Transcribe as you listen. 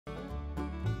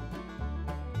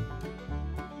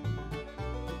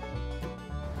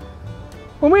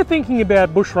When we're thinking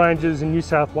about bushrangers in New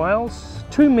South Wales,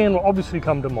 two men will obviously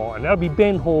come to mind. That would be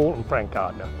Ben Hall and Frank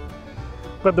Gardiner.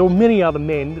 But there were many other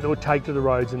men that would take to the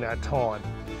roads in that time.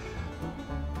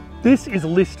 This is a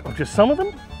list of just some of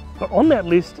them, but on that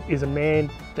list is a man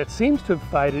that seems to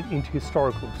have faded into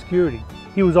historical obscurity.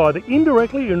 He was either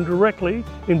indirectly or directly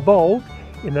involved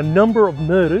in a number of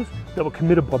murders that were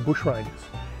committed by bushrangers.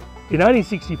 In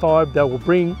 1865, they will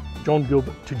bring John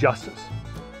Gilbert to justice.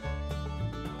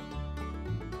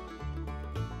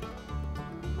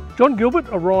 John Gilbert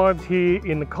arrived here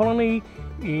in the colony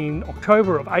in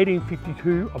October of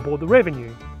 1852 aboard the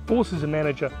Revenue, forces a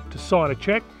manager to sign a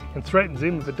cheque and threatens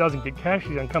him if it doesn't get cash,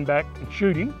 he's going to come back and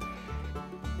shoot him.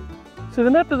 So the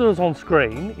map that was on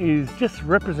screen is just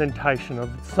representation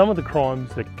of some of the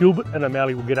crimes that Gilbert and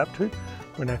O'Malley will get up to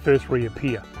when they first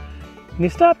reappear. And you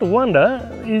start to wonder,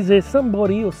 is there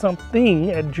somebody or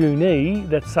something at Junee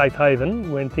that's safe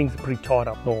haven when things are pretty tight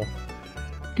up north?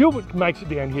 Gilbert makes it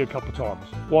down here a couple of times.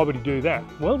 Why would he do that?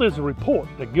 Well, there's a report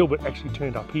that Gilbert actually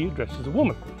turned up here dressed as a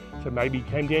woman. So maybe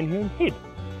he came down here and hid.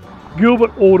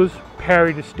 Gilbert orders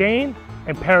Parry to stand,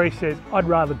 and Parry says, "I'd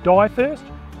rather die first."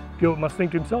 Gilbert must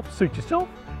think to himself, "Suit yourself,"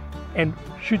 and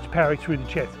shoots Parry through the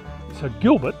chest. So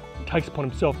Gilbert takes upon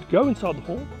himself to go inside the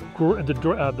hall,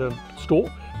 the store,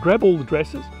 grab all the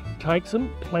dresses, takes them,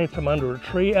 plants them under a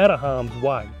tree out of harm's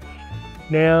way.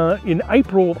 Now, in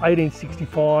April of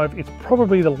 1865, it's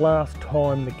probably the last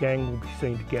time the gang will be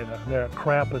seen together. They're at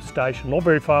Crowper Station, not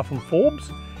very far from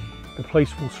Forbes. The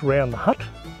police will surround the hut,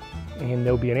 and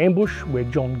there'll be an ambush where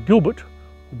John Gilbert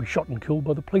will be shot and killed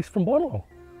by the police from Bonnelong.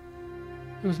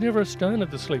 There was never a stone at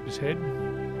the sleeper's head.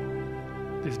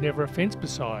 There's never a fence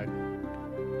beside,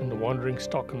 and the wandering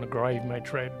stock on the grave may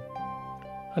tread,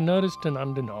 unnoticed and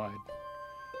undenied.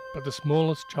 But the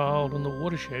smallest child on the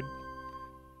watershed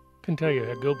can tell you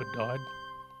how Gilbert died.